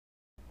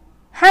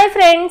Hi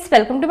friends,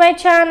 welcome to my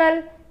channel.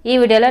 ఈ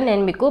వీడియోలో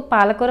నేను మీకు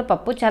పాలకూర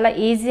పప్పు చాలా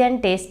ఈజీ అండ్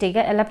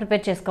టేస్టీగా ఎలా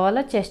ప్రిపేర్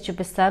చేసుకోవాలో చేసి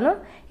చూపిస్తాను.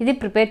 ఇది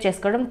ప్రిపేర్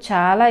చేసుకోవడం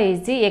చాలా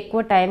ఈజీ,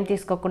 ఎక్కువ టైం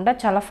తీసుకోకుండా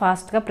చాలా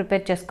ఫాస్ట్గా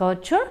ప్రిపేర్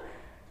చేసుకోవచ్చు.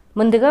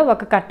 ముందుగా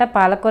ఒక కట్ట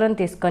పాలకూరను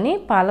తీసుకొని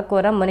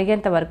పాలకూర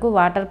మునిగేంత వరకు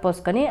వాటర్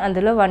పోసుకొని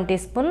అందులో 1 టీ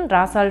స్పూన్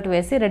రా సాల్ట్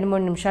వేసి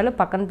 2-3 నిమిషాలు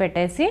పక్కన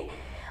పెట్టేసి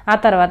ఆ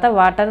తర్వాత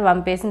వాటర్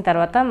వంపేసిన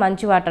తర్వాత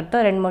మంచి వాటర్తో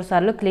 2-3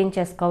 సార్లు క్లీన్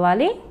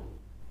చేసుకోవాలి.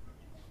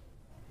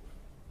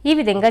 ఈ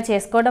విధంగా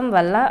చేసుకోవడం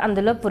వల్ల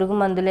అందులో పురుగు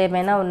మందులు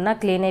ఏమైనా ఉన్నా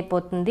క్లీన్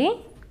అయిపోతుంది.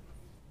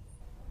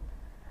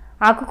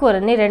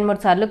 ఆకుకూరని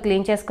 2-3 సార్లు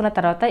క్లీన్ చేసుకున్న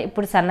తర్వాత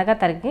ఇప్పుడు సన్నగా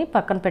తరిగి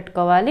పక్కన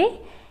పెట్టుకోవాలి.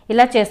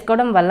 ఇలా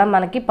చేసుకోవడం వల్ల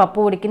మనకి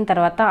పప్పు ఉడికిన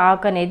తర్వాత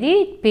ఆకు అనేది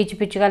పీచు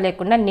పీచుగా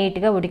లేకుండా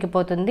నీట్గా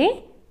ఉడికిపోతుంది.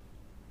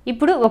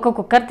 ఇప్పుడు ఒక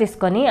కుక్కర్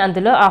తీసుకొని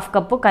అందులో 1/2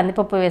 కప్పు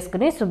కందిపప్పు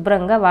వేసుకుని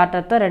శుభ్రంగా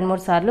వాటర్తో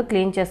 2-3 సార్లు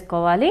క్లీన్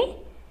చేసుకోవాలి.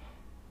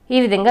 ఈ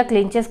విధంగా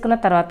క్లీన్ చేసుకున్న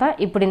తర్వాత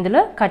ఇప్పుడు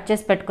ఇందులో కట్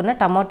చేసి పెట్టుకున్న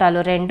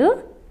టమోటాలు 2,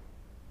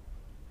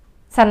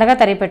 సన్నగా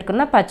తరిగి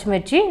పెట్టుకున్న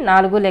పచ్చిమిర్చి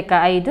 4 లేక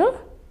 5,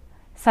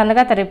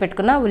 సన్నగా తరిగి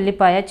పెట్టుకున్న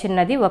ఉల్లిపాయ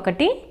చిన్నది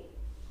 1,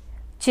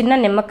 చిన్న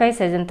నిమ్మకాయ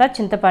సైజంతా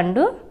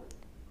చింతపండు,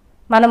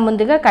 మనం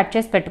ముందుగా కట్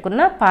చేసి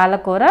పెట్టుకున్న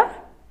పాలకూర,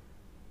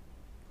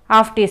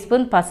 1/2 టీ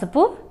స్పూన్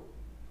పసుపు,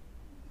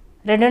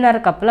 2.5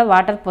 కప్పుల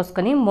వాటర్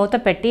పోసుకొని మూత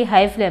పెట్టి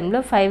హై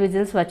ఫ్లేమ్లో 5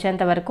 విజిల్స్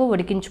వచ్చేంత వరకు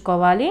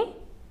ఉడికించుకోవాలి.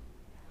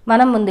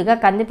 మనం ముందుగా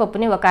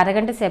కందిపప్పుని ఒక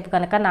అరగంట సేపు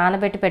కనుక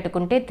నానబెట్టి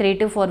పెట్టుకుంటే 3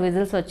 to 4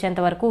 విజిల్స్ వచ్చేంత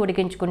వరకు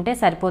ఉడికించుకుంటే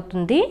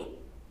సరిపోతుంది.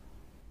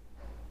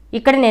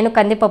 ఇక్కడ నేను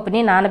కందిపప్పుని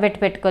నానబెట్టి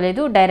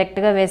పెట్టుకోలేదు,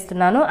 డైరెక్ట్గా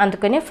వేస్తున్నాను,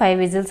 అందుకని 5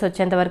 విజిల్స్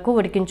వచ్చేంత వరకు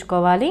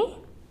ఉడికించుకోవాలి.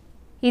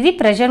 ఇది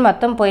ప్రెషర్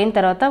మొత్తం పోయిన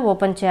తర్వాత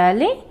ఓపెన్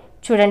చేయాలి.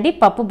 చూడండి,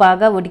 పప్పు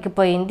బాగా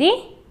ఉడికిపోయింది.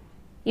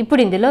 ఇప్పుడు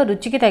ఇందులో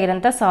రుచికి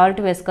తగినంత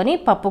సాల్ట్ వేసుకొని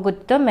పప్పు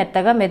గుత్తితో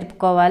మెత్తగా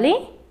మెదుపుకోవాలి.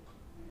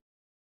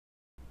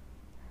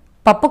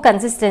 పప్పు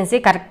కన్సిస్టెన్సీ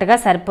కరెక్ట్గా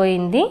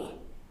సరిపోయింది.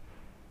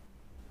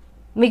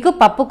 మీకు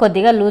పప్పు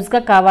కొద్దిగా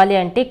లూజ్గా కావాలి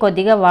అంటే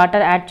కొద్దిగా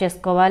వాటర్ యాడ్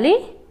చేసుకోవాలి.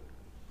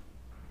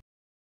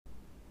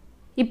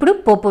 ఇప్పుడు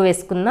పోపు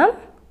వేసుకుందాం.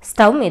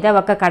 స్టవ్ మీద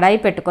ఒక కడాయి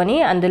పెట్టుకొని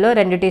అందులో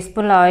 2 టీ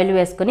స్పూన్ల ఆయిల్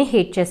వేసుకొని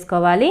హీట్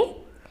చేసుకోవాలి.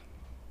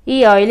 ఈ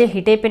ఆయిల్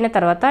హీట్ అయిపోయిన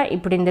తర్వాత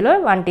ఇప్పుడు ఇందులో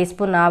 1 టీ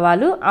స్పూన్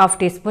ఆవాలు, 1/2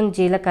 టీ స్పూన్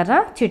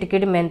జీలకర్ర,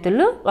 చిటికెడు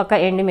మెంతులు,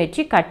 1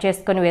 ఎండుమిర్చి కట్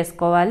చేసుకొని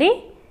వేసుకోవాలి.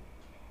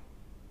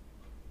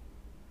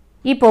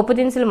 ఈ పోపు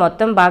దినుసులు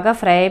మొత్తం బాగా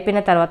ఫ్రై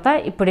అయిపోయిన తర్వాత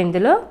ఇప్పుడు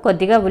ఇందులో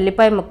కొద్దిగా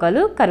ఉల్లిపాయ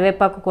ముక్కలు,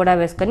 కరివేపాకు కూడా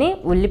వేసుకొని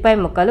ఉల్లిపాయ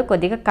ముక్కలు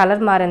కొద్దిగా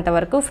కలర్ మారేంత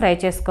వరకు ఫ్రై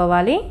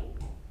చేసుకోవాలి.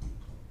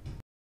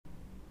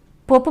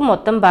 పోపు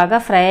మొత్తం బాగా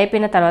ఫ్రై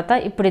అయిపోయిన తర్వాత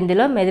ఇప్పుడు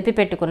ఇందులో మెదిపి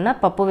పెట్టుకున్న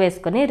పప్పు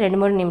వేసుకొని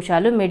 2-3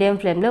 నిమిషాలు మీడియం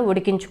ఫ్లేమ్లో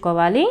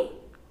ఉడికించుకోవాలి.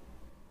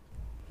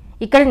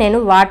 ఇక్కడ నేను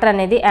వాటర్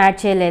అనేది యాడ్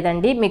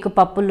చేయలేదండి. మీకు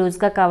పప్పు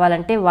లూజ్గా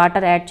కావాలంటే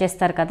వాటర్ యాడ్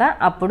చేస్తారు కదా,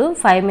 అప్పుడు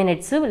 5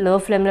 మినిట్స్ లో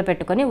ఫ్లేమ్లో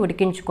పెట్టుకొని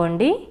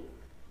ఉడికించుకోండి.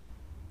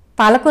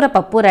 పాలకూర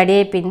పప్పు రెడీ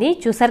అయిపోయింది.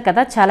 చూసారు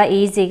కదా, చాలా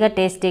ఈజీగా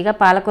టేస్టీగా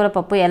పాలకూర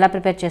పప్పు ఎలా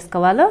ప్రిపేర్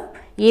చేసుకోవాలో.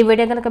 ఈ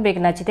వీడియో కనుక మీకు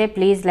నచ్చితే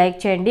ప్లీజ్ లైక్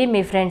చేయండి,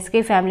 మీ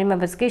ఫ్రెండ్స్కి ఫ్యామిలీ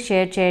మెంబర్స్కి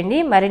షేర్ చేయండి.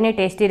 మరిన్ని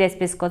టేస్టీ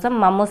రెసిపీస్ కోసం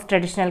మమ్మూస్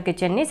ట్రెడిషనల్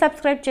కిచెన్ని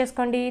సబ్స్క్రైబ్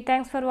చేసుకోండి.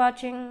 Thanks for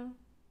watching.